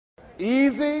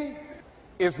Easy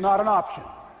is not an option.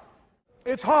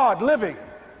 It's hard living.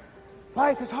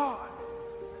 Life is hard.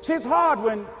 See, it's hard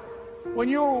when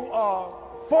you are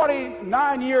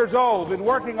 49 years old, been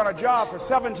working on a job for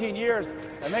 17 years,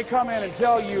 and they come in and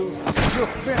tell you you're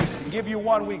finished and give you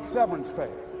 1 week severance pay.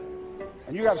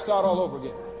 And you got to start all over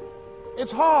again.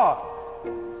 It's hard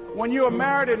when you are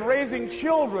married and raising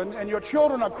children and your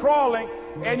children are crawling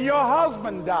and your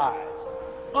husband dies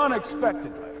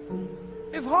unexpectedly.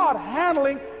 It's hard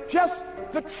handling just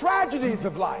the tragedies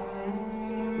of life.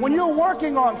 When you're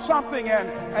working on something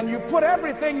and you put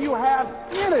everything you have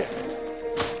in it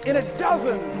and it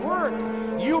doesn't work,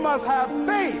 you must have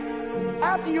faith.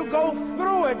 After you go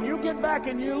through it and you get back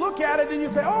and you look at it and you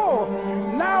say, oh,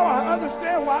 now I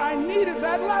understand why I needed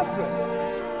that lesson.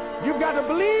 You've got to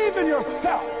believe in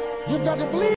yourself. You've got to believe